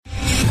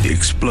The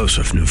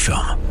explosive new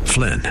film,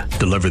 Flynn,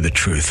 deliver the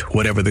truth,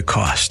 whatever the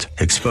cost,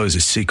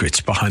 exposes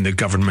secrets behind the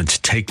government's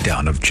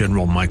takedown of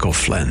General Michael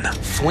Flynn.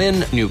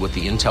 Flynn knew what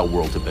the intel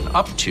world had been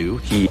up to.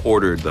 He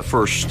ordered the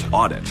first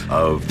audit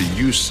of the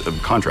use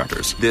of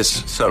contractors.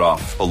 This set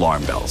off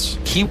alarm bells.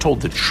 He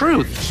told the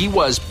truth. He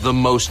was the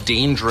most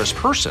dangerous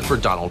person for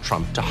Donald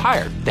Trump to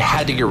hire. They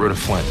had to get rid of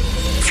Flynn.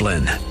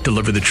 Flynn,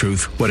 deliver the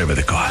truth, whatever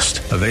the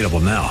cost. Available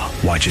now.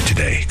 Watch it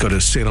today. Go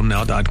to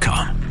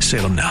salemnow.com.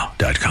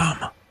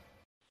 salemnow.com.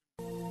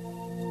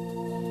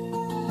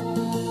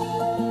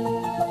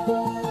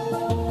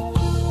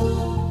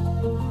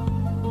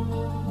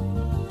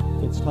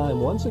 It's time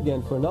once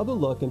again for another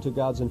look into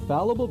God's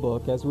infallible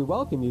book as we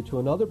welcome you to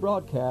another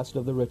broadcast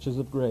of The Riches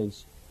of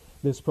Grace.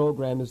 This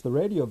program is the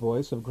radio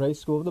voice of Grace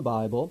School of the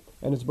Bible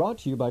and is brought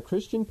to you by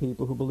Christian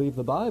people who believe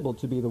the Bible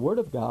to be the Word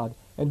of God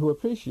and who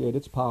appreciate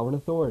its power and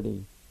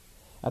authority.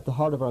 At the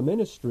heart of our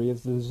ministry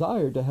is the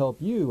desire to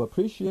help you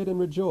appreciate and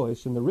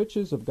rejoice in the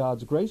riches of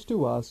God's grace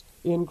to us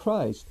in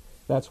Christ.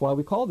 That's why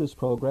we call this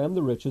program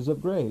The Riches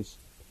of Grace.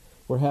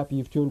 We're happy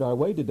you've tuned our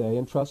way today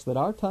and trust that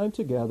our time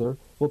together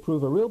will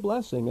prove a real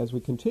blessing as we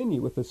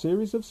continue with the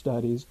series of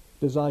studies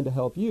designed to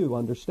help you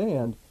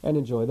understand and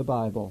enjoy the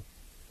Bible.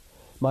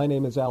 My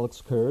name is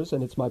Alex Kurz,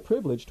 and it's my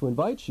privilege to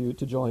invite you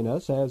to join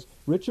us as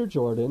Richard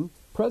Jordan,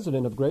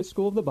 President of Grace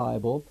School of the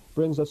Bible,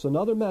 brings us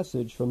another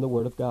message from the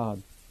Word of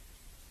God.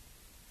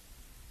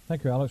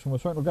 Thank you, Alex, and we're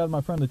certainly glad,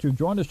 my friend, that you've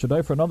joined us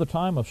today for another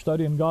time of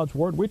studying God's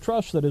Word. We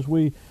trust that as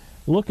we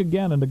look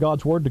again into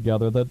God's Word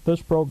together,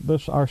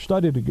 that our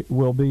study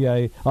will be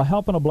a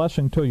help and a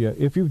blessing to you.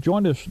 If you've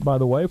joined us, by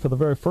the way, for the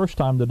very first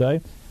time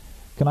today,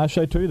 can I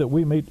say to you that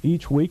we meet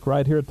each week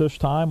right here at this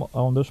time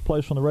on this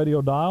place on the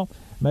radio dial?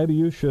 Maybe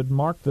you should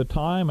mark the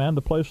time and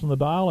the place on the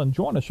dial and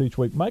join us each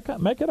week. Make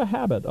it a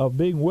habit of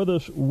being with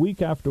us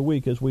week after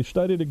week as we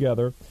study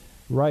together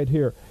right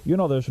here. You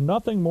know, there's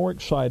nothing more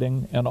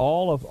exciting in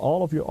all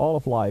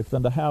of life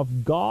than to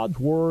have God's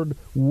Word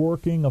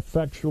working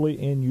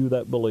effectually in you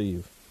that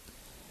believe.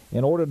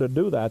 In order to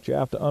do that, you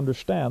have to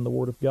understand the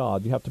Word of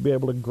God. You have to be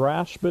able to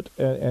grasp it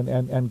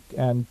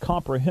and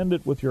comprehend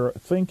it with your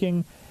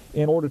thinking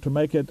in order to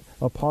make it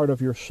a part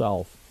of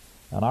yourself.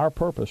 And our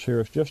purpose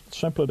here is just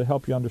simply to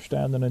help you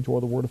understand and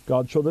enjoy the Word of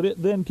God so that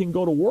it then can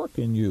go to work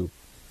in you.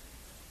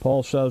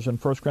 Paul says in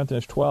 1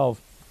 Corinthians 12,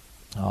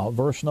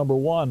 verse number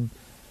 1,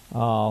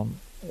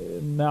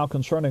 now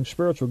concerning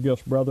spiritual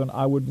gifts, brethren,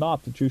 I would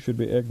not that you should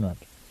be ignorant.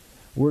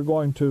 We're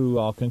going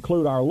to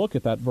conclude our look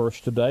at that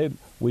verse today.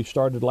 We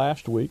started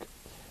last week.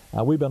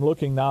 We've been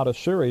looking now at a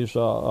series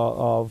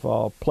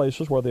of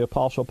places where the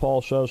Apostle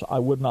Paul says, I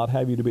would not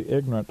have you to be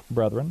ignorant,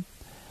 brethren.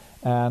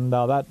 And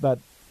that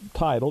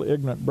title,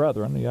 Ignorant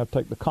Brethren, you have to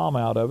take the comma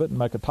out of it and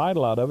make a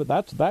title out of it.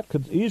 That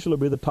could easily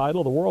be the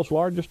title of the world's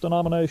largest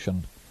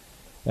denomination.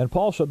 And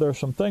Paul said, there's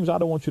some things I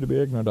don't want you to be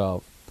ignorant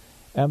of.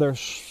 And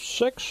there's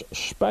 6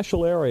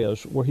 special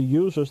areas where he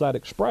uses that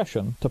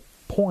expression to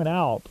point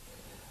out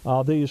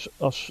these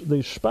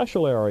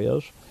special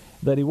areas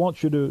that he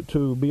wants you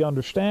to be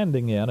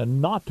understanding in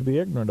and not to be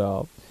ignorant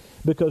of,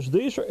 because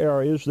these are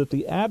areas that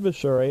the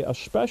adversary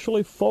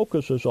especially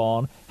focuses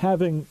on,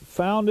 having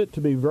found it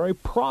to be very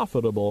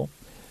profitable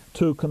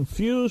to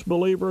confuse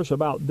believers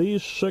about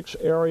these 6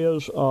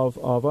 areas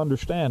of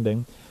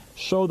understanding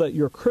so that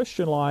your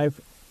Christian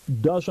life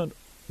doesn't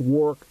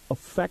work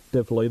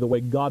effectively the way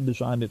God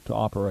designed it to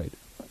operate.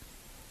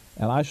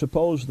 And I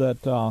suppose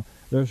that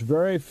there's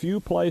very few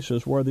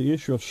places where the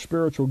issue of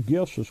spiritual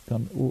gifts is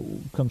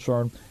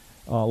concerned,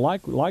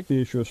 like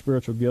the issue of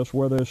spiritual gifts,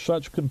 where there's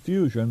such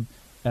confusion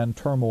and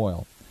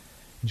turmoil.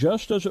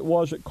 Just as it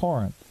was at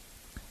Corinth,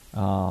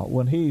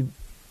 when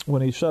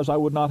he says, I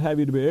would not have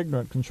you to be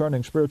ignorant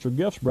concerning spiritual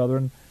gifts,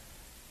 brethren,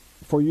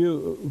 for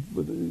you,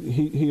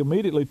 he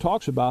immediately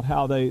talks about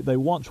how they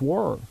once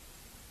were.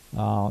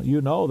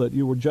 You know that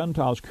you were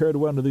Gentiles carried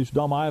away into these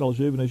dumb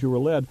idols even as you were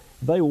led.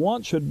 They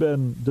once had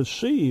been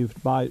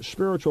deceived by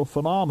spiritual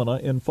phenomena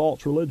in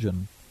false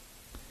religion.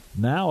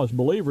 Now, as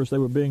believers, they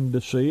were being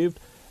deceived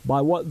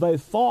by what they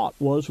thought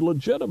was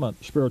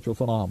legitimate spiritual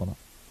phenomena.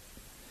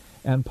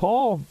 And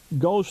Paul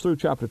goes through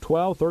chapter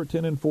 12,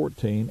 13, and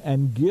 14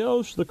 and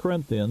gives the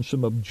Corinthians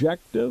some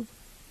objective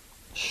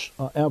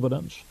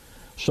evidence,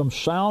 some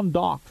sound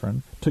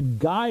doctrine to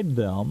guide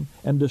them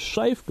and to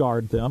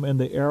safeguard them in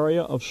the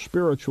area of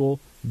spiritual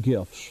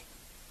gifts.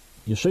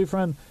 You see,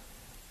 friend,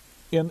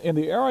 in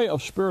the area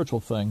of spiritual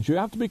things, you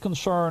have to be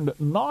concerned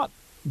not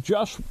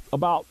just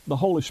about the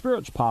Holy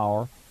Spirit's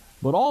power,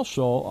 but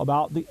also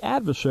about the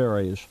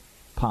adversary's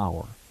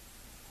power.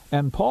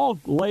 And Paul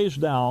lays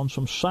down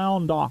some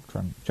sound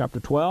doctrine. Chapter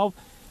 12,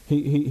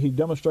 he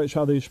demonstrates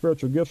how these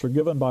spiritual gifts are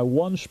given by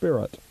one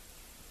Spirit,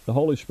 the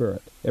Holy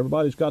Spirit.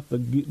 Everybody's got the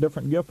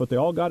different gift, but they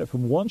all got it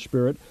from one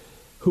Spirit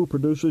who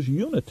produces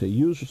unity,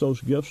 uses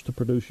those gifts to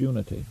produce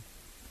unity.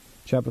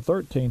 Chapter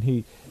 13,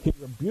 he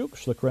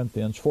rebukes the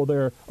Corinthians for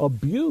their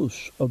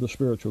abuse of the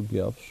spiritual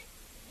gifts.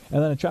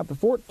 And then in chapter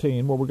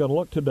 14, where we're going to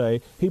look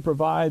today, he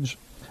provides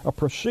a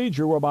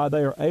procedure whereby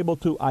they are able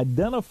to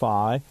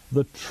identify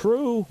the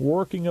true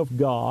working of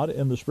God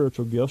in the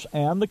spiritual gifts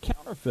and the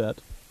counterfeit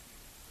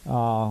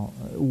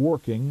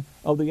working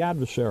of the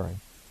adversary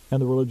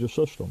and the religious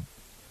system.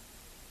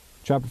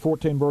 Chapter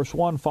 14, verse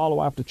 1,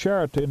 follow after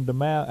charity and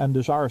demand and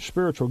desire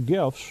spiritual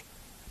gifts,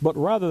 but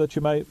rather that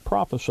you may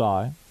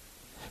prophesy.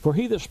 For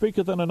he that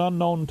speaketh in an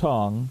unknown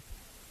tongue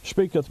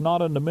speaketh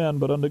not unto men,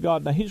 but unto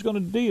God. Now he's going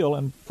to deal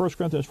in 1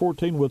 Corinthians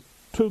 14 with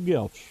two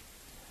gifts.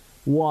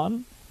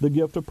 One, the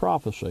gift of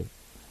prophecy.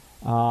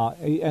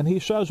 And he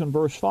says in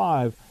verse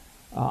 5,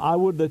 I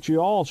would that ye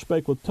all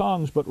spake with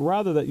tongues, but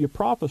rather that ye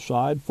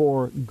prophesied,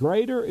 for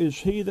greater is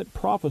he that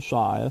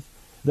prophesieth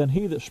than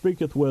he that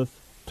speaketh with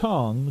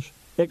tongues,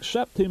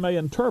 except he may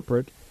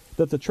interpret,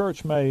 that the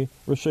church may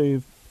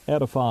receive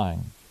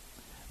edifying.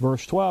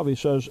 Verse 12, he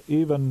says,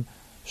 even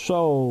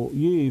so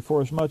ye,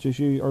 forasmuch as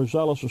ye are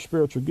zealous of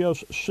spiritual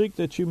gifts, seek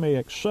that ye may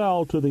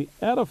excel to the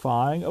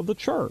edifying of the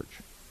church.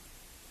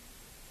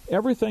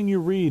 Everything you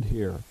read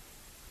here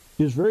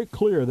is very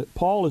clear that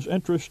Paul is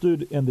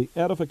interested in the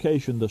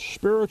edification, the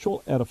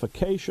spiritual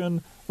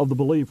edification of the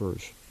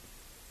believers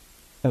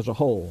as a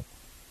whole,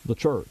 the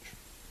church.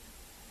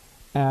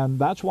 And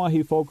that's why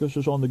he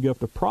focuses on the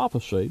gift of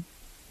prophecy,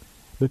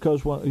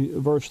 because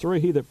verse 3,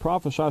 he that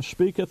prophesieth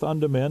speaketh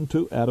unto men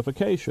to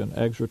edification,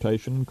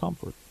 exhortation, and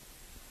comfort.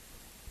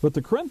 But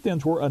the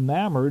Corinthians were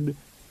enamored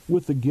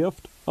with the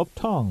gift of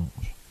tongues.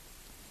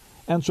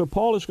 And so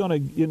Paul is going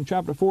to, in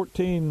chapter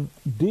 14,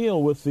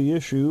 deal with the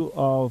issue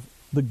of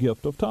the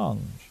gift of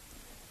tongues.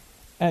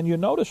 And you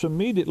notice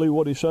immediately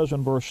what he says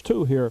in verse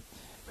 2 here,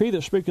 he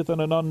that speaketh in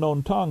an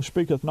unknown tongue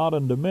speaketh not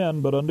unto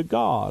men, but unto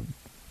God.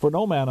 For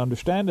no man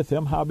understandeth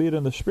him, howbeit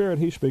in the Spirit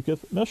he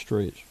speaketh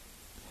mysteries.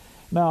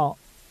 Now,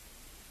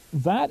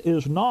 that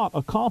is not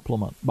a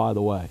compliment, by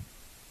the way.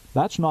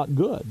 That's not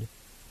good.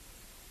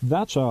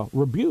 That's a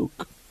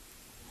rebuke.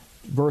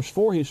 Verse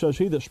 4, he says,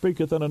 he that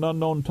speaketh in an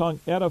unknown tongue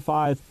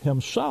edifieth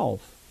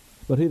himself,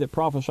 but he that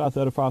prophesieth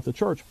edifieth the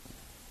church.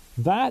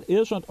 That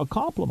isn't a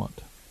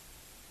compliment.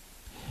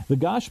 The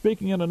guy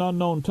speaking in an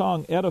unknown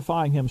tongue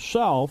edifying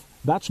himself,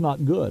 that's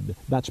not good.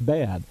 That's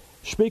bad.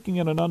 Speaking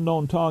in an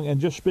unknown tongue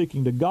and just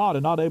speaking to God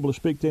and not able to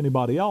speak to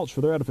anybody else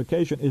for their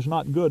edification is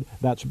not good.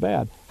 That's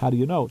bad. How do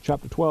you know?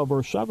 Chapter 12,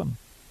 verse 7.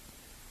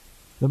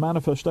 The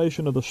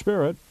manifestation of the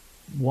Spirit,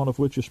 one of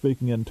which is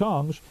speaking in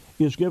tongues,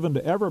 is given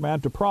to every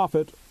man to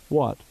profit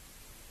what?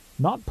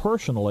 Not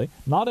personally,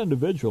 not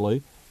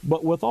individually,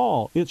 but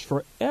withal. It's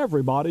for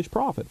everybody's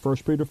profit. 1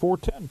 Peter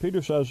 4:10.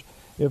 Peter says,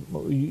 if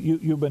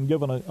you've been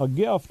given a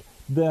gift,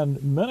 then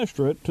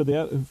minister it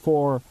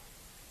for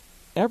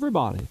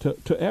everybody,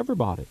 to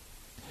everybody.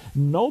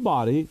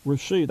 Nobody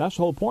received, that's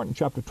the whole point in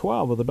chapter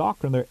 12 of the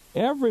doctrine there.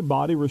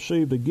 Everybody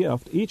received a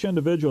gift. Each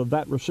individual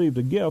that received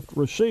a gift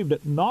received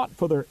it not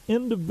for their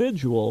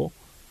individual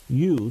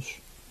use,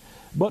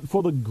 but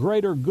for the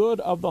greater good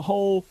of the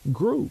whole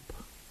group.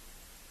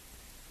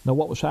 Now,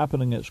 what was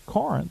happening at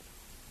Corinth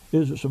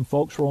is that some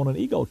folks were on an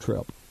ego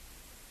trip.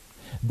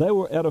 They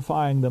were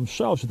edifying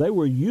themselves. They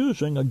were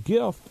using a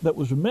gift that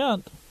was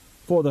meant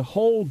for the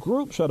whole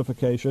group's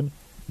edification.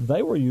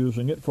 They were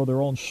using it for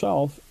their own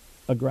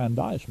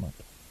self-aggrandizement.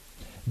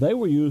 They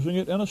were using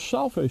it in a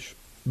selfish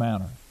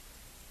manner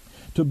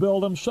to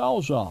build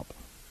themselves up.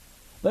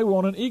 They were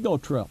on an ego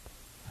trip.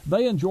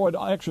 They enjoyed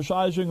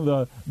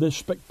exercising this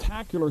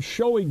spectacular,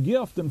 showy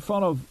gift in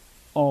front of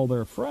all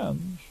their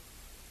friends.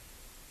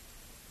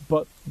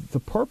 But the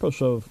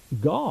purpose of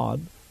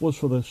God was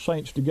for the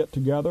saints to get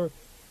together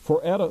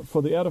for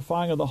the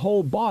edifying of the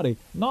whole body,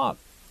 not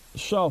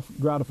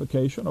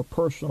self-gratification or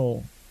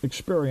personal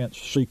experience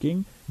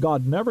seeking.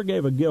 God never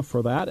gave a gift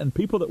for that, and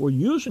people that were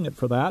using it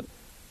for that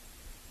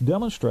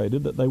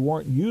demonstrated that they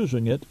weren't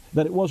using it,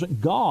 that it wasn't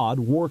God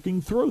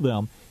working through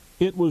them.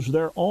 It was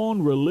their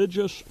own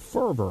religious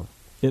fervor.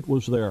 It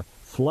was their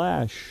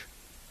flesh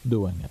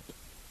doing it.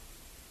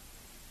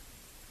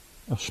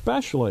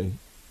 Especially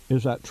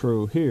is that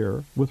true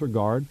here with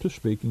regard to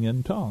speaking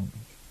in tongues.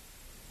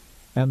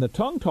 And the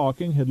tongue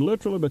talking had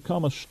literally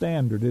become a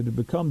standard. It had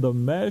become the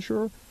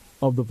measure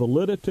of the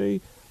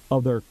validity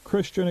of their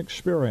Christian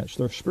experience,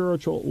 their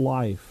spiritual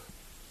life.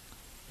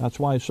 That's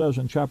why he says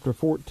in chapter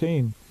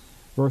 14,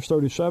 verse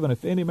 37,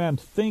 if any man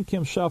think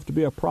himself to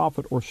be a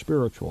prophet or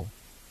spiritual.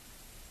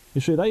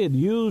 You see, they had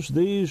used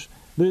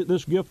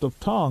this gift of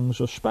tongues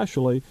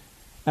especially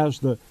as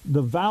the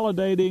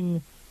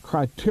validating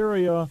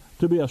criteria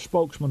to be a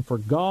spokesman for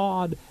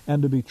God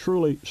and to be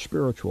truly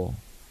spiritual.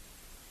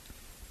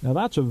 Now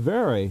that's a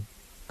very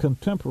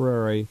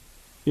contemporary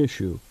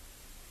issue,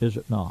 is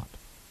it not?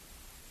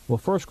 Well,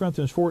 1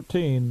 Corinthians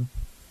 14,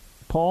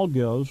 Paul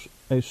gives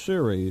a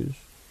series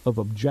of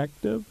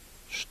objective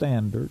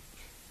standards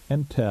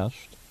and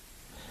tests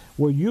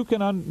where you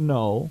can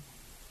know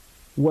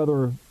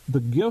whether the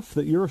gift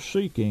that you're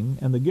seeking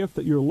and the gift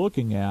that you're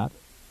looking at,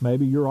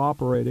 maybe you're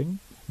operating,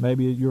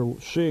 maybe you're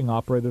seeing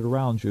operated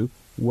around you,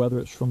 whether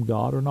it's from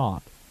God or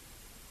not.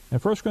 In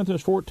 1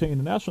 Corinthians 14,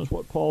 in essence,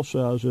 what Paul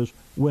says is,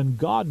 when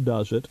God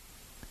does it,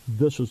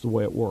 this is the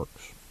way it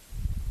works.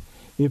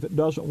 If it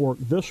doesn't work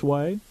this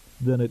way,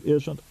 then it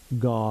isn't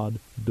God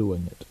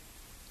doing it.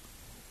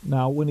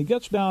 Now, when he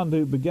gets down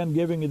to begin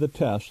giving you the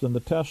test, and the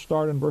tests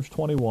start in verse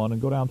 21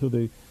 and go down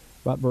to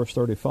about verse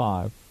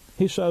 35,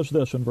 he says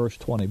this in verse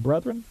 20,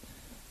 Brethren,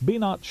 be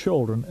not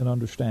children in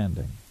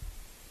understanding.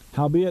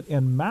 Howbeit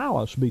in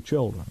malice be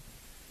children,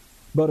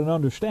 but in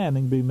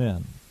understanding be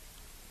men.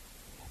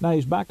 Now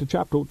he's back to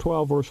chapter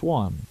 12, verse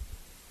 1.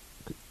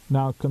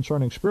 Now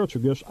concerning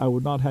spiritual gifts, I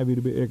would not have you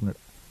to be ignorant.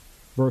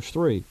 Verse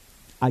 3,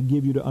 I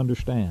give you to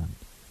understand.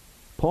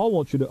 Paul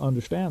wants you to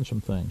understand some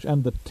things.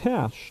 And the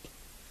test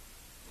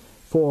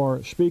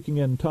for speaking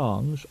in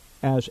tongues,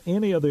 as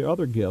any of the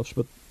other gifts,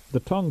 but the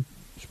tongue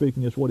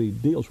speaking is what he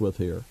deals with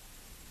here,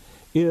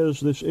 is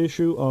this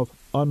issue of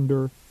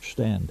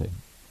understanding.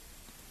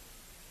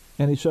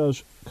 And he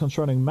says,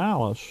 concerning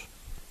malice,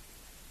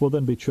 will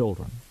then be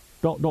children.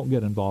 Don't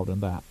get involved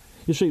in that.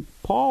 You see,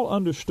 Paul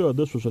understood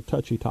this was a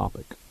touchy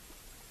topic.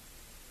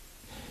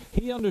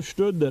 He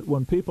understood that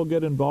when people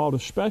get involved,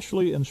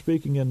 especially in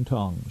speaking in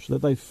tongues,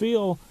 that they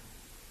feel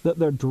that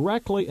they're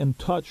directly in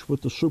touch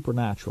with the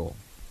supernatural.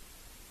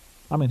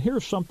 I mean,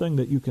 here's something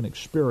that you can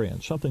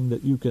experience, something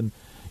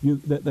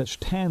that that's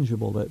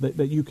tangible,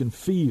 that you can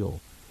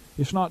feel.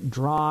 It's not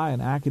dry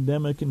and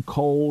academic and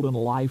cold and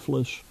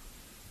lifeless,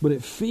 but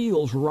it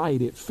feels right.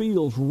 It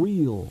feels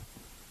real.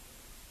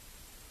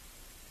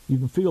 You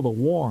can feel the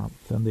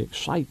warmth and the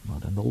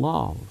excitement and the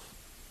love.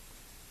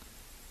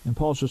 And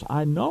Paul says,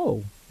 I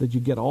know that you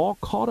get all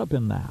caught up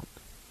in that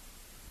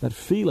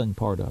feeling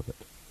part of it.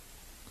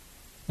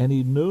 And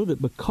he knew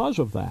that because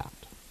of that,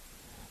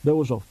 there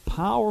was a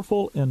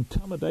powerful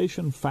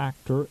intimidation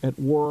factor at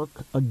work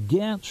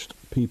against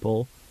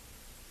people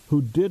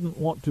who didn't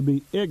want to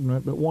be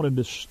ignorant but wanted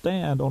to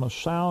stand on a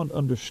sound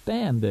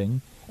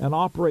understanding and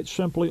operate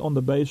simply on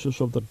the basis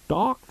of the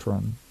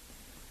doctrine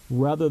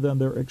rather than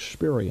their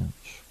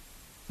experience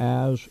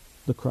as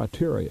the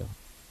criteria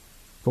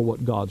for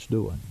what God's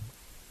doing.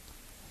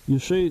 You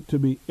see, to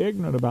be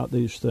ignorant about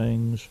these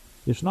things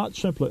is not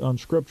simply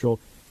unscriptural,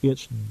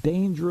 it's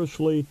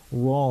dangerously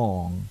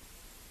wrong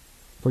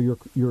for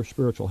your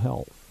spiritual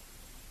health.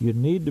 You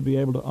need to be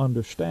able to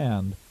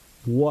understand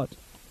what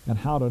and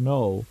how to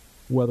know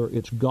whether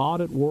it's God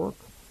at work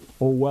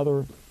or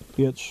whether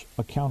it's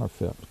a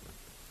counterfeit.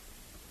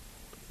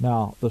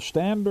 Now, the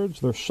standards,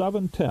 there's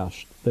 7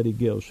 tests that he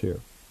gives here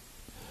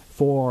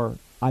for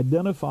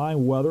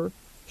identifying whether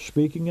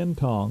speaking in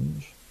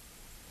tongues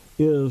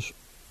has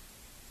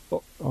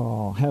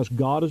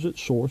God as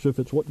its source, if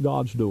it's what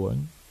God's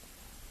doing,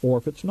 or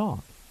if it's not.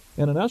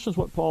 And in essence,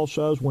 what Paul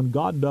says, when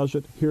God does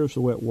it, here's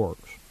the way it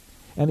works.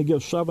 And he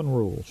gives 7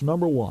 rules.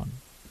 Number 1,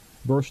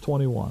 verse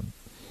 21.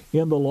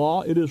 In the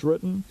law it is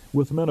written,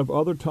 with men of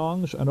other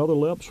tongues and other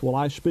lips will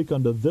I speak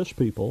unto this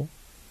people,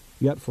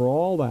 yet for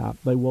all that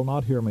they will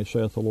not hear me,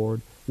 saith the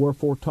Lord.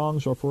 Wherefore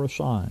tongues are for a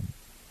sign.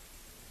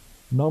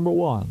 Number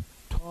 1,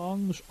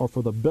 tongues are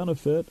for the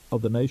benefit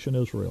of the nation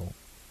Israel.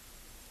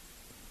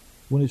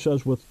 When he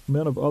says, with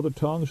men of other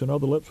tongues and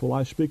other lips will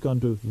I speak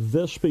unto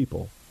this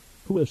people,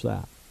 who is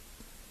that?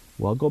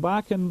 Well, go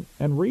back and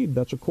read.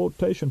 That's a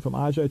quotation from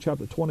Isaiah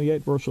chapter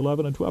 28, verse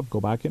 11 and 12. Go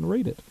back and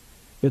read it.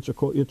 It's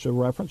a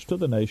reference to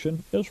the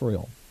nation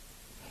Israel.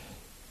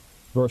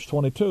 Verse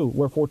 22,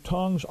 wherefore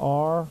tongues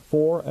are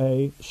for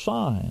a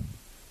sign.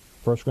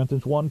 1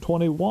 Corinthians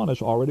 1:21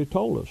 has already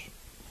told us.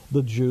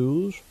 The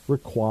Jews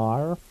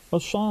require a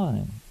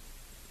sign.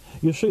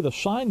 You see, the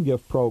sign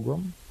gift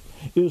program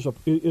is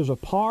a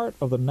part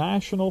of the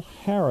national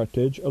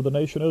heritage of the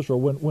nation Israel.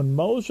 When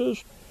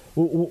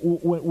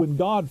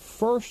God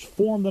first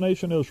formed the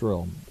nation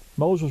Israel,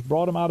 Moses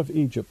brought him out of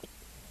Egypt.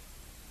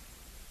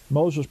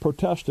 Moses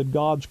protested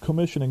God's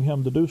commissioning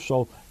him to do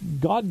so.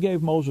 God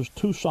gave Moses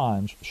 2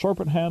 signs,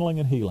 serpent handling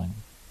and healing.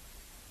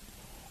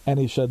 And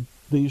he said,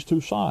 these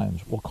 2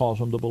 signs will cause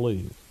them to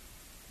believe.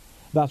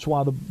 That's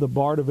why the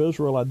Bard of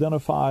Israel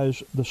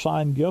identifies the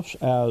sign gifts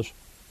as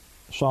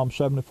Psalm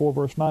 74,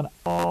 verse 9,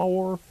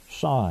 our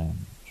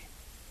signs.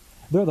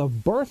 They're the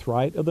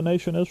birthright of the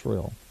nation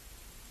Israel.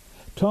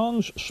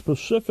 Tongues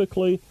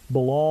specifically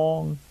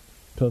belong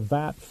to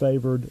that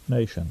favored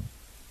nation.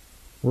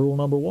 Rule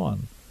number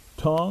 1,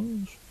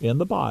 tongues in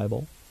the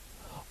Bible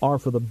are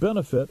for the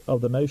benefit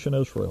of the nation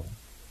Israel.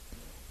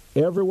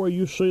 Everywhere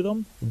you see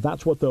them,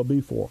 that's what they'll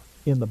be for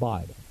in the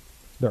Bible.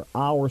 They're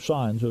our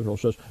signs, Israel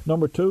says.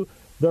 Number 2,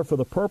 they're for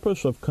the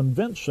purpose of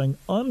convincing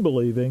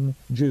unbelieving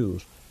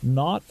Jews,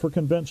 not for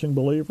convincing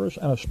believers,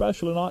 and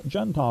especially not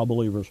Gentile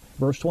believers.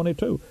 Verse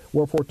 22,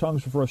 wherefore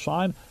tongues are for a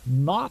sign,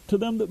 not to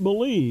them that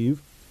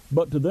believe,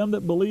 but to them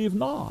that believe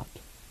not.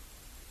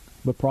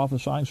 But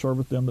prophesying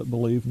serveth them that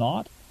believe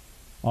not,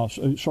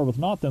 serveth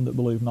not them that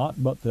believe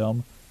not, but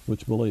them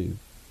which believe.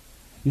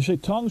 You see,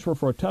 tongues were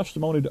for a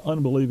testimony to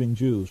unbelieving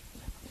Jews.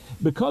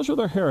 Because of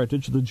their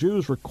heritage, the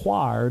Jews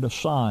required a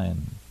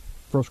sign.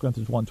 1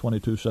 Corinthians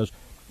 1:22 says,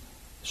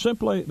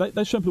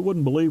 they simply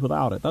wouldn't believe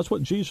without it. That's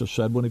what Jesus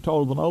said when he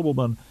told the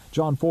nobleman,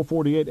 John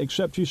 4:48,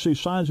 except ye see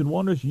signs and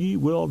wonders, ye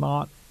will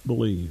not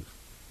believe.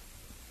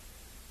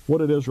 What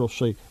did Israel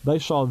see? They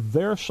saw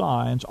their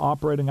signs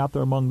operating out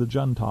there among the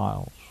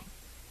Gentiles.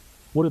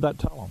 What did that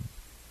tell them?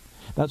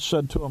 That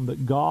said to them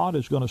that God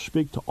is going to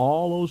speak to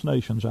all those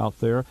nations out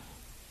there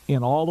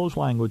in all those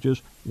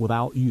languages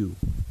without you.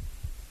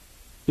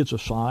 It's a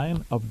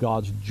sign of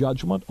God's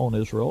judgment on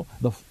Israel,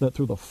 that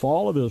through the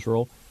fall of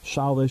Israel,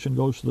 salvation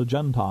goes to the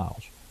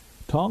Gentiles.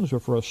 Tongues are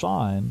for a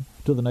sign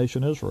to the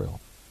nation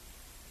Israel.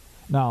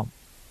 Now,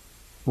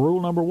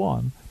 rule number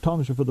 1,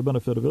 tongues are for the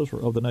benefit of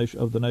Israel, of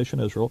the nation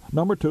Israel.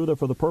 Number 2, they're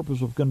for the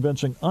purpose of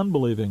convincing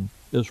unbelieving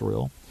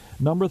Israel.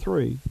 Number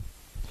 3,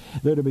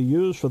 they're to be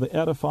used for the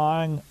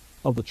edifying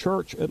of the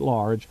church at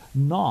large,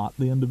 not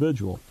the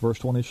individual. Verse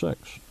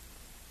 26,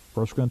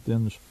 1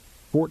 Corinthians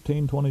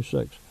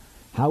 14:26.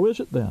 How is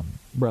it then,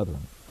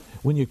 brethren,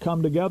 when you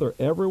come together,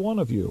 every one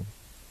of you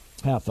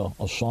hath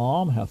a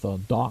psalm, hath a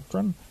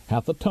doctrine,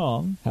 hath a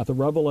tongue, hath a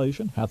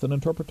revelation, hath an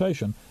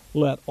interpretation.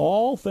 Let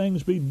all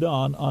things be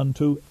done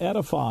unto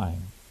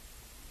edifying.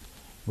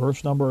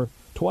 Verse number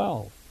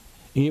 12.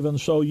 Even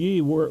so ye,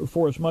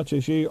 for as much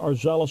as ye are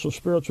zealous of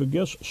spiritual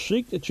gifts,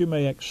 seek that you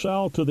may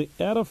excel to the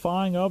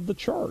edifying of the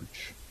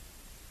church.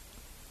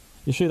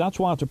 You see, that's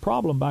why it's a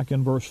problem back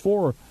in verse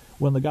 4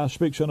 when the guy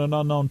speaks in an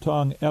unknown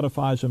tongue,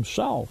 edifies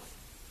himself.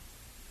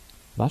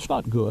 That's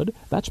not good.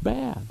 That's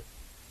bad.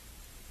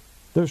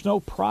 There's no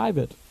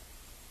private,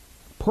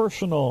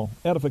 personal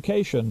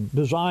edification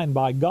designed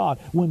by God.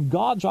 When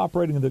God's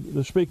operating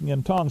the speaking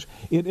in tongues,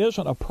 it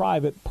isn't a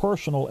private,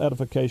 personal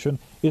edification.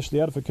 It's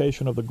the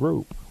edification of the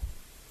group.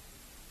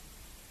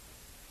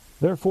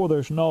 Therefore,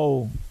 there's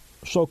no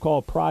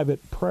so-called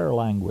private prayer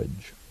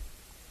language.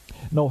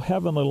 No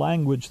heavenly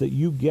language that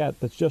you get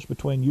that's just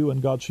between you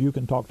and God so you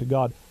can talk to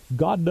God.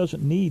 God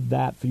doesn't need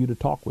that for you to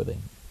talk with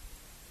Him.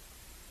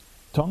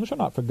 Tongues are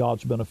not for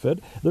God's benefit.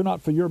 They're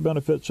not for your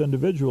benefits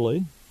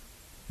individually.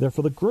 They're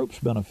for the group's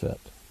benefit.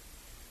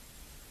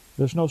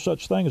 There's no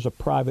such thing as a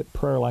private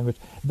prayer language.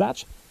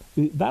 That's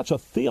a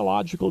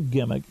theological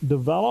gimmick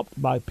developed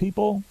by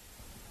people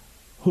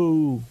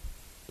who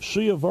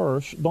see a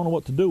verse, don't know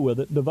what to do with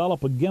it,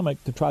 develop a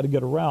gimmick to try to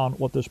get around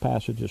what this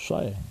passage is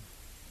saying.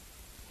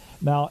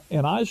 Now,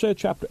 in Isaiah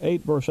chapter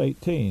 8, verse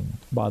 18,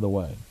 by the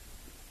way,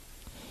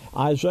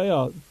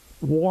 Isaiah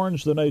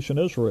warns the nation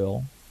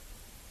Israel,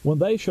 when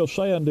they shall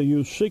say unto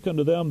you, seek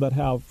unto them that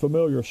have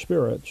familiar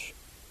spirits,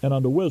 and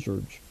unto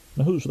wizards.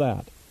 Now, who's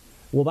that?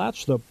 Well,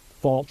 that's the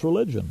false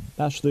religion.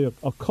 That's the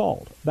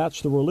occult.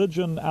 That's the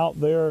religion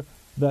out there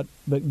that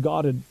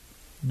God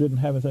didn't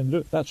have anything to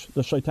do. That's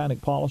the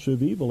satanic policy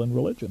of evil in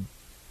religion.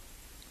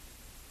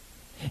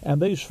 And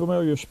these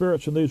familiar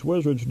spirits and these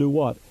wizards do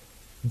what?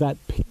 That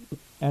peep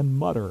and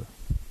mutter.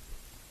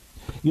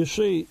 You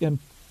see, in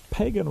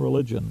pagan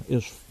religion,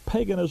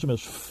 paganism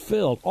is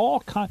filled.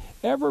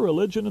 Every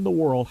religion in the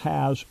world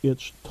has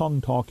its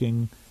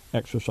tongue-talking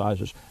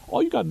exercises.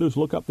 All you got to do is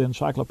look up the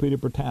Encyclopedia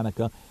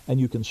Britannica, and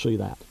you can see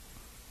that.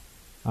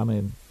 I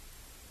mean,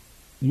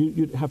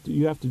 you have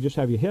to just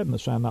have your head in the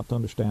sand not to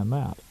understand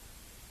that.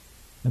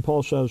 And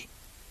Paul says,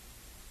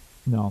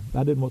 no,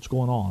 that isn't what's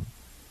going on.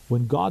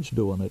 When God's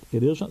doing it,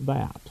 it isn't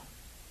that.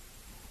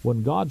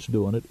 When God's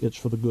doing it, it's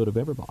for the good of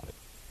everybody.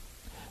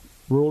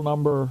 Rule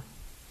number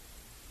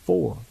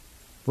 4,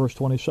 verse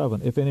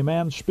 27. If any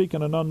man speak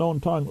in an unknown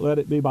tongue, let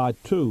it be by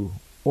 2,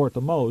 or at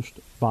the most,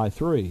 by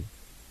 3.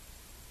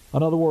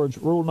 In other words,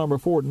 rule number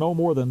 4, no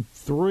more than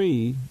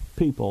 3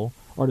 people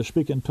are to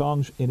speak in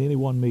tongues in any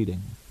one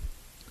meeting.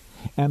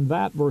 And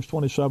that, verse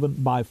 27,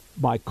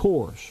 by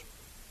course.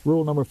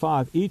 Rule number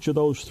 5, each of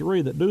those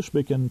 3 that do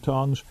speak in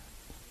tongues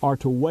are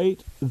to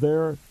wait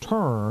their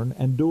turn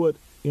and do it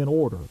in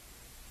order,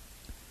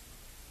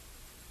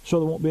 so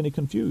there won't be any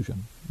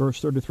confusion.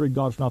 Verse 33,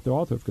 God's not the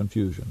author of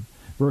confusion.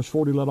 Verse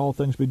 40, let all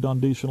things be done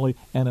decently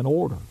and in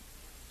order.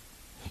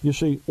 You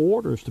see,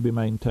 order is to be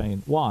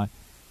maintained. Why?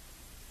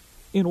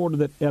 In order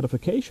that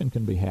edification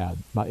can be had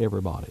by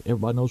everybody.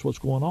 Everybody knows what's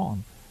going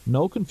on.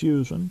 No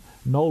confusion,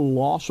 no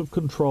loss of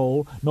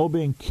control, no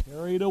being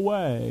carried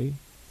away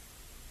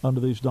under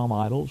these dumb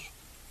idols,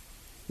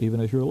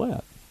 even as you're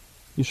led.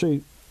 You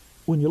see,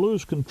 when you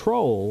lose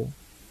control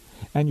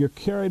and you're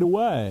carried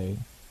away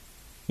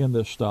in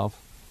this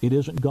stuff, it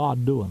isn't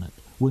God doing it.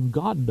 When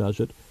God does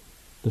it,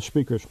 the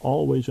speaker's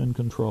always in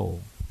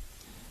control.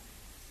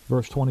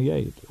 Verse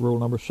 28, rule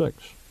number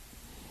 6.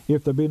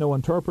 If there be no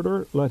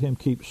interpreter, let him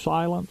keep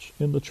silence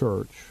in the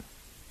church.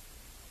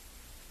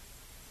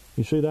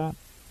 You see that?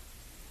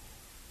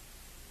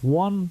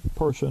 One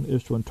person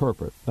is to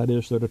interpret. That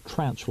is, they're to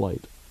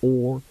translate,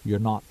 or you're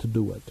not to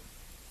do it.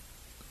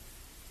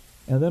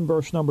 And then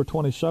verse number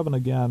 27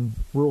 again,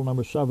 rule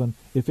number 7,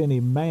 if any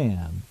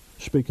man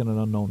speak in an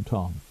unknown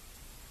tongue.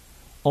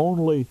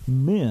 Only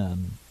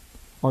men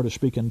are to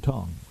speak in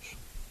tongues,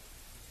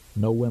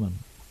 no women.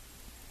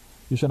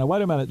 You say, now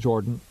wait a minute,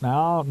 Jordan.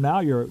 Now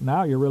you're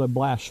really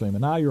blaspheming.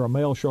 Now you're a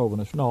male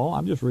chauvinist. No,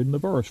 I'm just reading the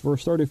verse.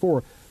 Verse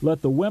 34,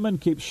 let the women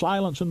keep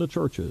silence in the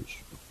churches,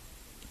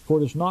 for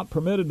it is not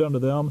permitted unto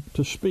them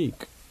to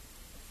speak.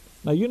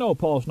 Now you know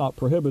Paul's not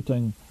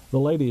prohibiting the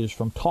ladies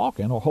from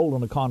talking or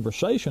holding a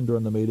conversation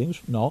during the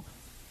meetings. No,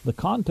 The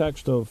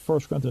context of 1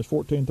 Corinthians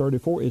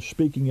 14:34 is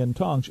speaking in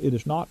tongues. It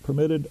is not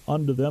permitted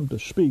unto them to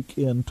speak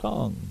in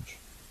tongues.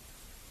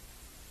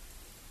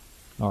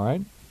 All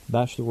right?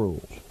 That's the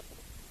rules.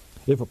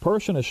 If a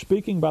person is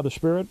speaking by the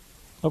Spirit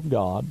of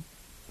God,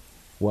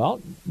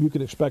 well, you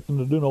could expect them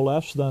to do no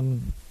less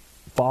than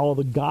follow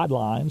the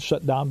guidelines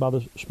set down by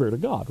the Spirit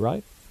of God,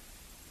 right?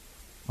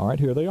 All right,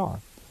 here they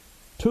are.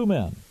 2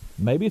 men,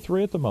 maybe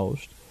 3 at the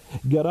most,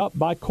 get up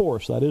by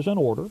course, that is in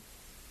order,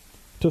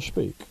 to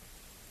speak.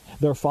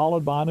 They're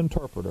followed by an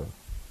interpreter,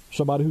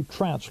 somebody who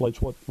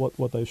translates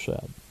what they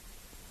said.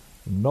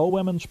 No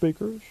women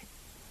speakers,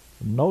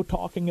 no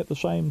talking at the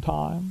same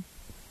time,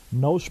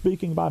 no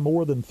speaking by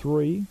more than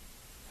 3,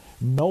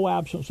 no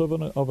absence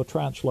of a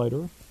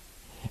translator,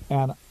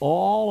 and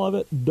all of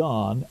it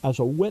done as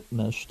a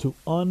witness to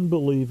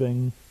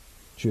unbelieving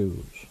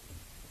Jews.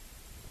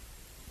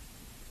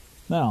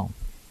 Now,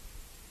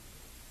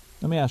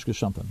 let me ask you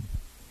something.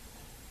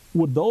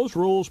 Would those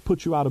rules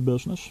put you out of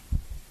business?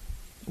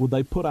 Would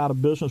they put out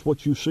of business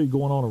what you see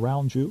going on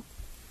around you?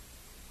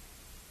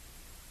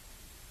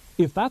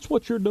 If that's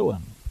what you're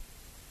doing,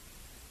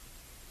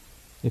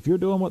 if you're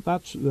doing what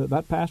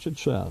that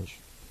passage says,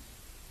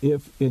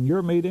 if in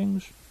your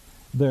meetings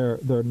there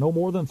are no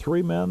more than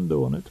 3 men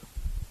doing it,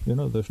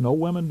 there's no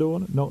women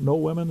doing it, no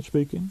women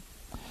speaking,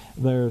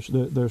 there's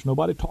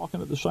nobody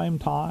talking at the same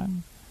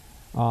time,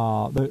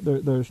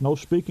 there's no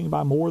speaking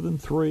by more than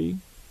 3,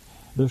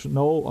 there's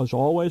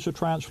always a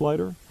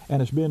translator,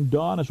 and it's being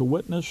done as a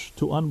witness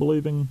to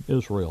unbelieving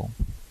Israel.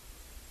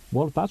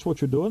 Well, if that's what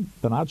you're doing,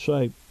 then I'd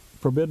say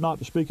forbid not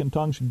to speak in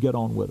tongues and get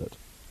on with it.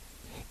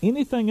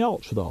 Anything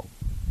else, though,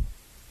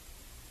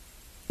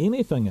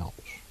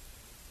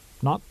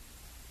 not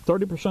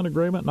 30%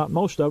 agreement, not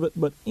most of it,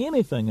 but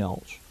anything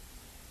else,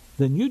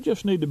 then you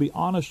just need to be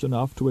honest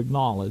enough to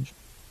acknowledge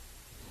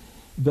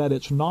that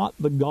it's not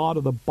the God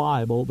of the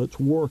Bible that's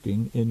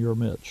working in your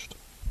midst.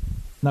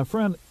 Now,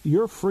 friend,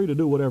 you're free to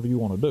do whatever you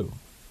want to do,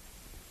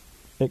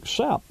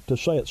 except to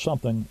say it's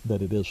something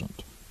that it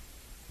isn't.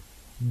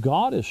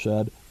 God has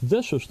said,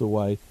 this is the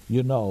way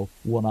you know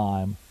when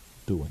I'm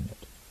doing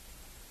it.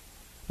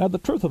 Now, the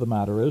truth of the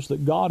matter is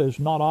that God is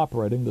not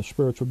operating the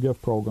spiritual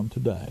gift program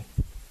today.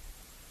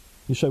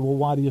 You say, well,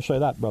 why do you say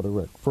that, Brother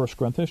Rick? 1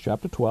 Corinthians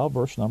chapter 12,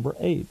 verse number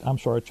 8.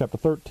 Chapter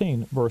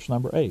 13, verse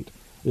number 8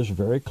 is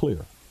very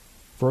clear.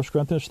 1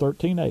 Corinthians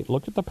 13:8.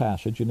 Look at the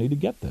passage. You need to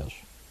get this.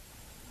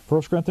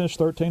 1 Corinthians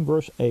 13,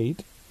 verse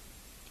 8.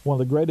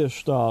 One of the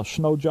greatest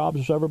snow jobs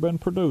that's ever been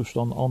produced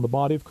on the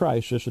body of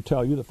Christ is to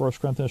tell you that 1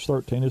 Corinthians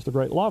 13 is the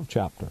great love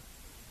chapter,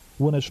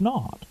 when it's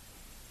not.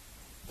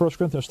 1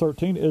 Corinthians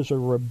 13 is a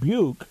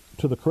rebuke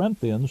to the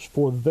Corinthians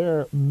for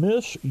their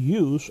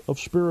misuse of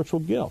spiritual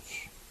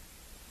gifts.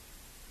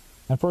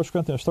 And 1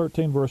 Corinthians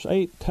 13, verse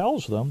 8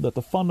 tells them that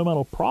the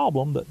fundamental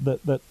problem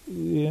that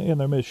in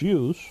their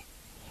misuse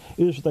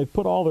is they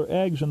put all their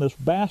eggs in this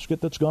basket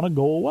that's going to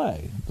go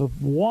away. The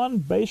one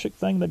basic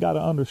thing they got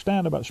to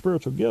understand about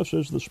spiritual gifts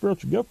is the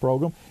spiritual gift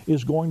program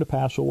is going to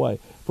pass away.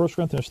 1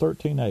 Corinthians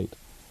 13:8,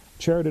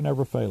 charity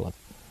never faileth.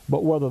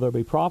 But whether there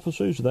be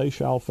prophecies, they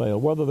shall fail.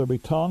 Whether there be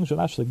tongues, and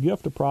that's the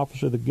gift of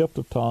prophecy, the gift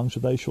of tongues,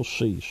 they shall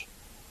cease.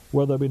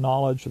 Whether there be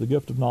knowledge, the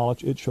gift of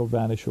knowledge, it shall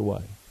vanish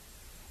away.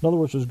 In other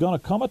words, there's going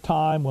to come a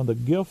time when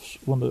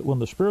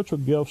the spiritual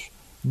gifts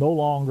no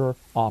longer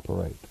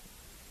operate.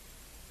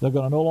 They're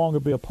going to no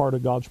longer be a part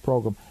of God's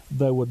program.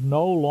 They would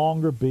no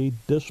longer be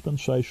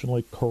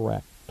dispensationally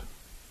correct.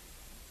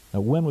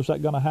 Now, when was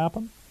that going to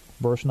happen?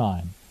 Verse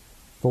 9.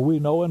 For we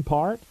know in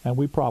part, and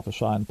we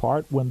prophesy in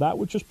part. When that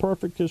which is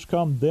perfect is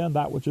come, then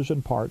that which is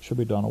in part shall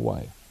be done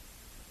away.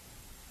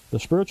 The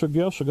spiritual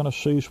gifts are going to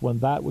cease when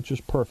that which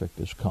is perfect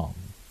is come.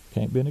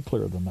 Can't be any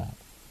clearer than that.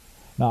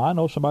 Now, I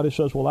know somebody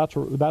says, well,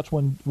 that's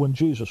when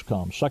Jesus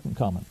comes, second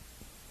coming.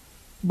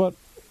 But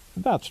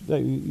that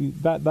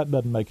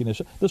doesn't make any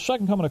sense. The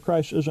second coming of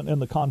Christ isn't in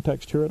the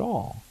context here at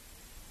all.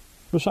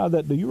 Besides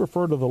that, do you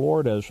refer to the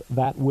Lord as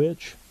that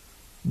which?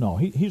 No,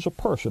 he's a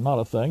person, not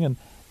a thing. And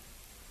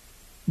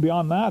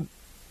beyond that,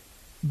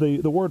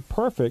 the word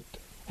perfect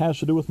has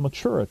to do with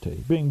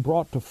maturity, being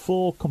brought to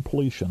full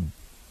completion.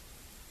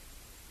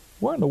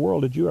 Where in the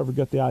world did you ever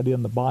get the idea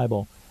in the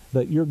Bible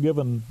that you're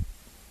given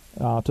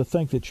to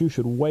think that you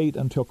should wait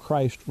until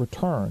Christ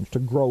returns to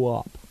grow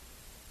up?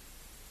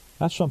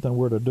 That's something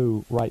we're to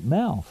do right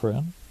now,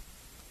 friend.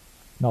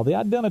 Now, the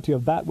identity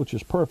of that which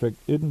is perfect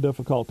isn't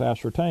difficult to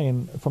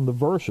ascertain from the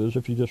verses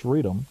if you just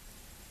read them.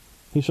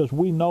 He says,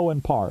 we know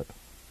in part.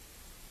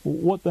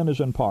 What then is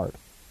in part?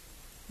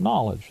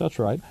 Knowledge, that's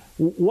right.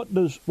 What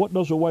does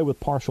away with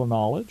partial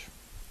knowledge?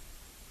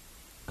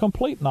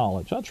 Complete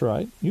knowledge, that's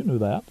right. You knew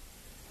that.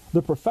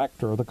 The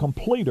perfecter, the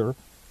completer,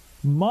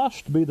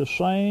 must be the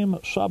same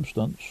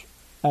substance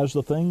as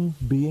the thing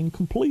being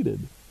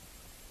completed.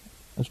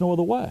 There's no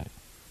other way.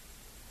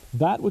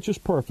 That which is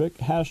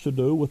perfect has to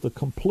do with the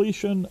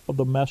completion of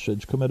the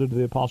message committed to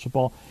the Apostle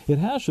Paul. It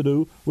has to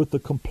do with the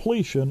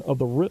completion of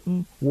the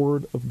written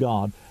Word of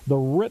God, the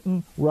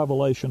written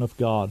revelation of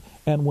God.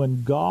 And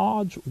when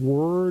God's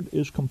Word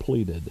is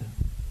completed,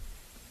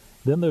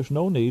 then there's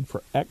no need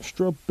for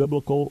extra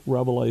biblical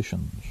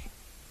revelations.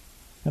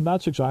 And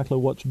that's exactly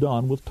what's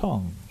done with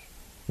tongues.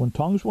 When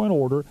tongues were in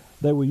order,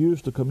 they were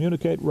used to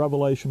communicate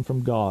revelation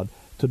from God.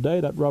 Today,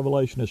 that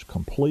revelation is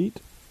complete.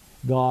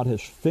 God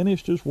has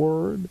finished His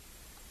Word,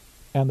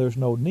 and there's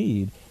no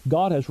need.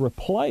 God has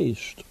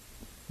replaced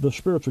the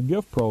spiritual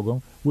gift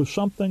program with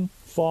something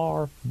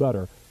far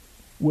better,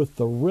 with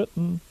the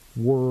written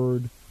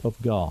Word of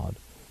God,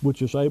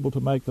 which is able to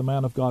make the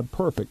man of God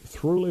perfect,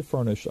 thoroughly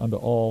furnished unto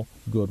all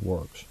good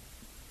works.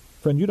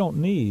 Friend, you don't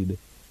need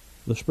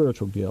the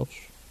spiritual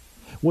gifts.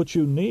 What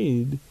you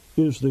need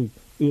is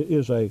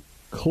a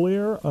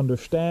clear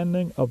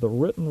understanding of the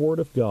written Word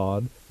of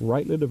God,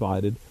 rightly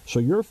divided, so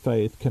your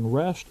faith can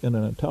rest in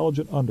an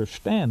intelligent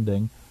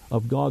understanding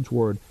of God's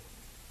Word.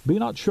 Be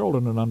not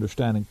children in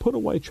understanding. Put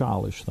away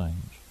childish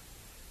things.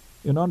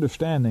 In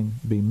understanding,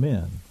 be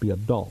men, be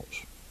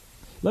adults.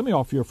 Let me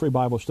offer you a free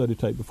Bible study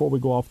tape before we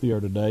go off the air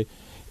today.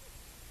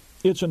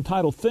 It's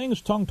entitled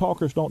Things Tongue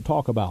Talkers Don't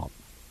Talk About.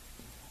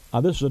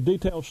 This is a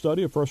detailed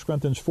study of 1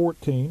 Corinthians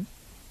 14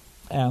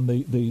 and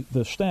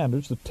the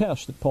standards, the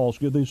tests that Paul's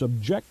given, these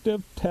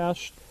objective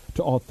tests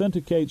to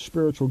authenticate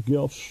spiritual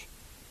gifts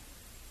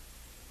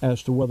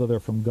as to whether they're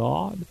from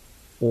God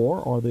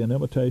or are they an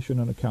imitation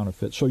and a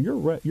counterfeit. So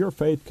your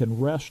faith can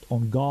rest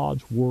on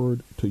God's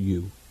Word to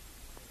you.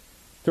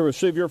 To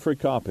receive your free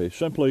copy,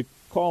 simply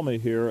call me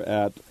here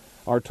at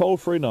our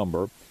toll-free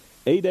number,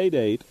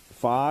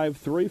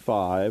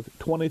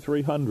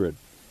 888-535-2300.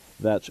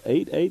 That's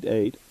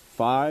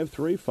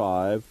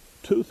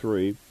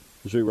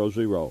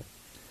 888-535-2300.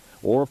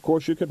 Or, of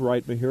course, you can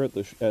write me here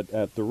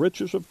at the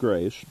Riches of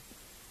Grace,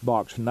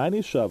 Box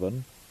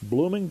 97,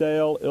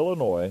 Bloomingdale,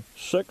 Illinois,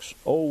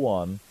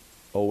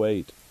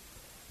 60108.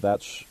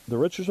 That's the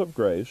Riches of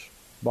Grace,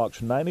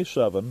 Box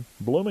 97,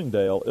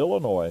 Bloomingdale,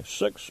 Illinois,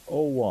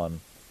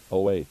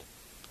 60108.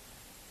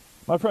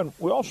 My friend,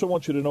 we also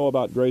want you to know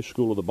about Grace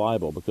School of the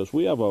Bible, because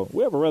we have a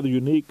rather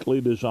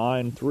uniquely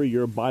designed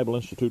 3-year Bible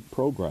Institute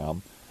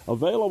program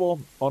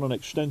available on an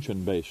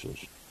extension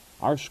basis.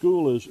 Our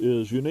school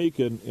is unique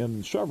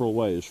in several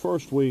ways.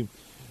 First, we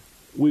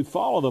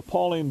follow the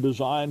Pauline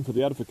design for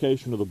the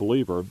edification of the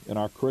believer in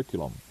our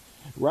curriculum.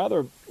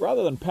 Rather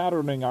than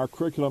patterning our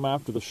curriculum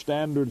after the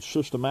standard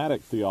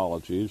systematic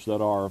theologies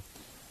that are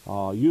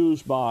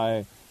used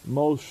by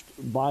most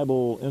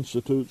Bible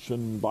institutes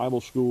and Bible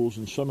schools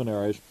and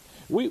seminaries,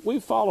 we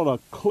followed a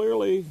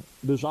clearly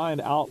designed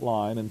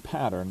outline and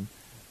pattern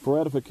for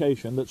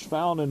edification that's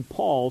found in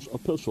Paul's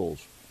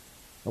epistles.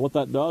 And what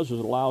that does is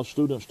it allows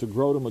students to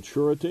grow to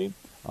maturity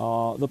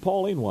the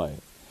Pauline way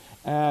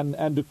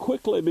and to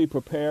quickly be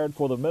prepared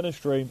for the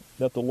ministry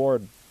that the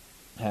Lord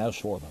has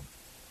for them.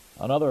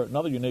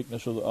 Another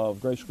uniqueness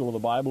of Grace School of the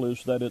Bible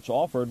is that it's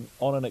offered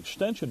on an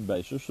extension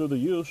basis through the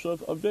use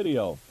of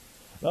video.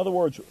 In other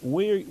words,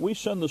 we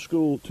send the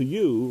school to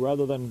you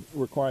rather than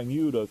requiring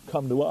you to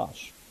come to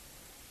us.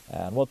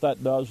 And what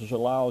that does is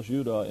allows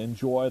you to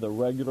enjoy the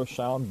regular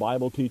sound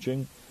Bible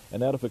teaching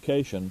and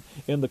edification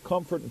in the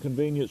comfort and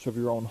convenience of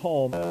your own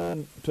home,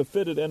 and to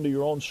fit it into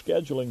your own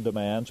scheduling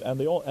demands and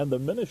the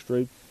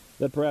ministry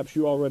that perhaps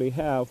you already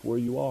have where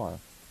you are.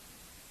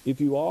 If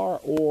you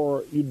are,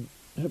 or you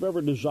have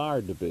ever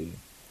desired to be,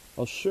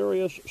 a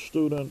serious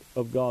student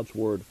of God's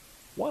Word,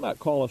 why not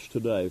call us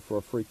today for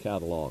a free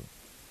catalog?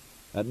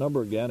 That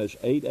number again is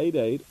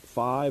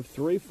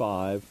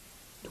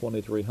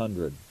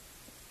 888-535-2300.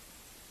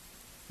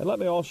 And let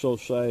me also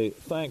say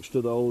thanks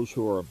to those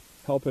who are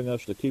helping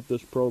us to keep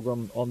this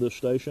program on this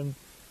station.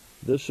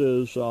 This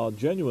is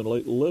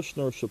genuinely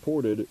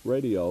listener-supported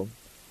radio,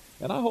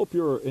 and I hope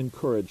you're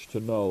encouraged to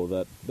know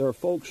that there are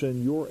folks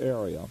in your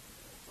area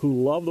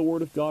who love the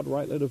Word of God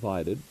rightly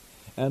divided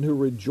and who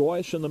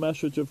rejoice in the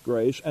message of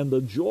grace and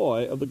the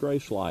joy of the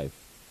grace life.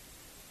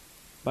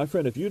 My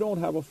friend, if you don't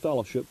have a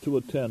fellowship to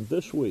attend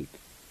this week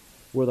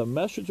where the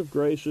message of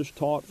grace is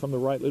taught from the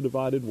rightly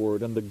divided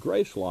Word and the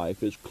grace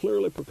life is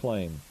clearly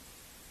proclaimed,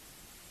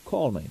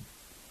 call me,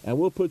 and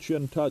we'll put you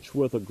in touch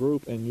with a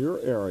group in your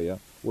area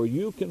where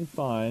you can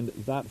find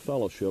that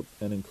fellowship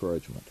and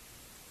encouragement.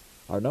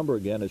 Our number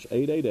again is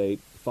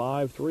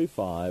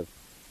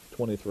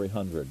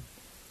 888-535-2300.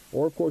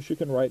 Or, of course, you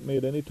can write me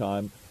at any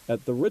time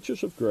at the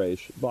Riches of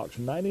Grace, Box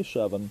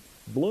 97,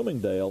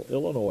 Bloomingdale,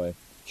 Illinois,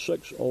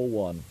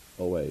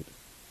 60108.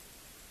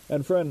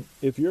 And friend,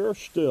 if you're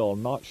still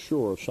not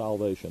sure of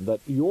salvation, that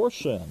your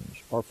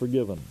sins are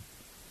forgiven,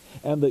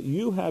 and that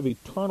you have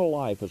eternal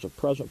life as a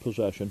present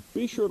possession,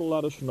 be sure to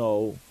let us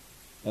know,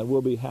 and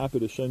we'll be happy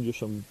to send you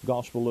some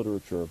gospel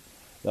literature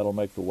that'll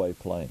make the way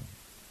plain.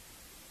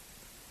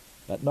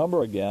 That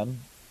number again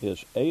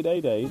is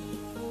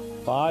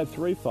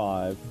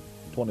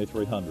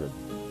 888-535-2300.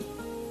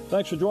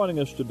 Thanks for joining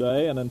us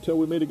today, and until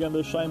we meet again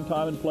this same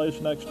time and place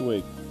next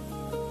week,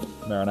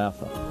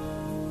 Maranatha.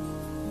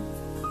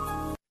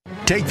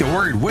 Take the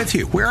Word with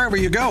you wherever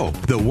you go.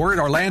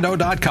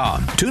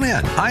 TheWordOrlando.com. Tune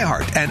in,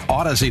 iHeart, and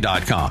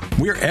Odyssey.com.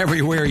 We're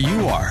everywhere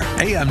you are.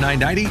 AM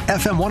 990,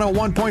 FM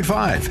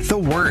 101.5. The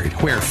Word,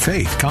 where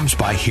faith comes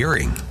by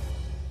hearing.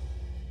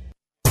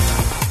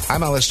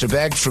 I'm Alistair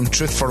Begg from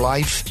Truth for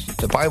Life.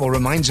 The Bible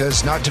reminds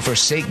us not to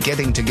forsake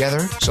getting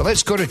together, so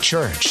let's go to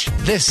church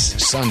this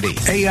Sunday.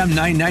 AM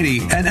 990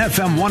 and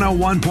FM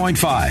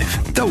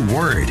 101.5. The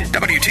Word.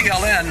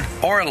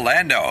 WTLN,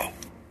 Orlando.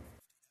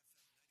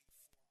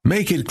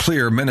 Make It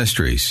Clear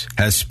Ministries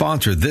has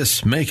sponsored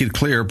this Make It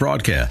Clear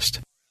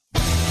broadcast.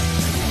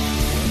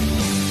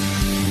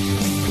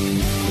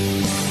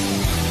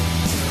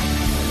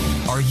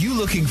 Are you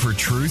looking for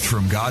truth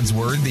from God's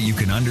Word that you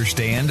can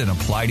understand and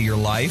apply to your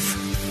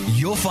life?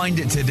 You'll find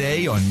it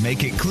today on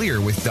Make It Clear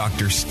with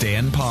Dr.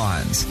 Stan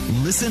Pons.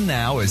 Listen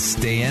now as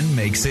Stan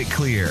makes it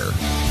clear.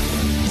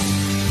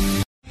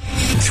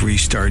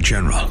 3-star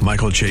General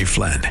Michael J.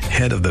 Flynn,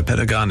 head of the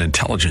Pentagon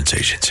Intelligence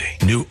Agency,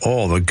 knew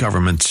all the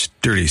government's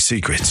dirty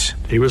secrets.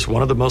 He was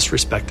one of the most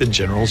respected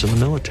generals in the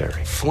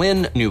military.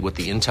 Flynn knew what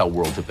the intel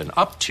world had been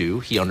up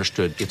to. He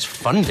understood its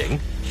funding.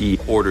 He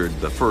ordered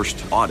the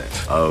first audit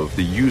of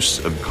the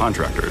use of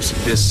contractors.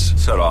 This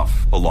set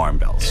off alarm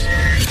bells.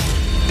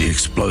 The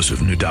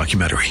explosive new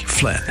documentary,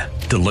 Flynn,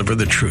 Deliver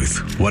the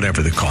Truth,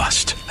 Whatever the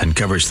Cost,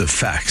 uncovers the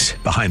facts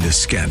behind this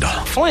scandal.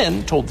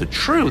 Flynn told the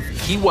truth.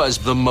 He was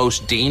the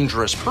most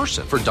dangerous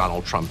person for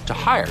Donald Trump to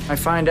hire. I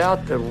find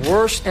out the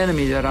worst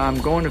enemy that I'm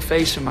going to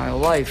face in my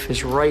life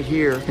is right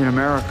here in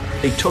America.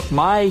 They took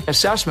my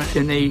assessment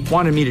and they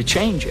wanted me to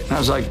change it. And I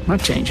was like, I'm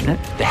not changing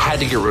it. They had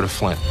to get rid of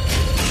Flynn.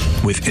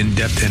 With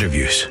in-depth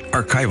interviews,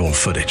 archival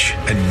footage,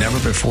 and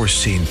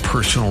never-before-seen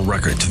personal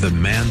records of the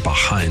man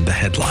behind the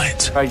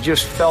headlines. I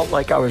just felt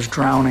like I was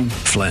drowning.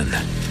 Flynn,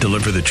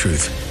 Deliver the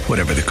Truth,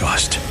 Whatever the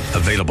Cost.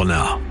 Available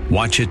now.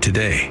 Watch it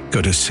today.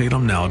 Go to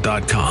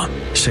salemnow.com.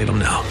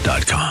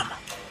 salemnow.com.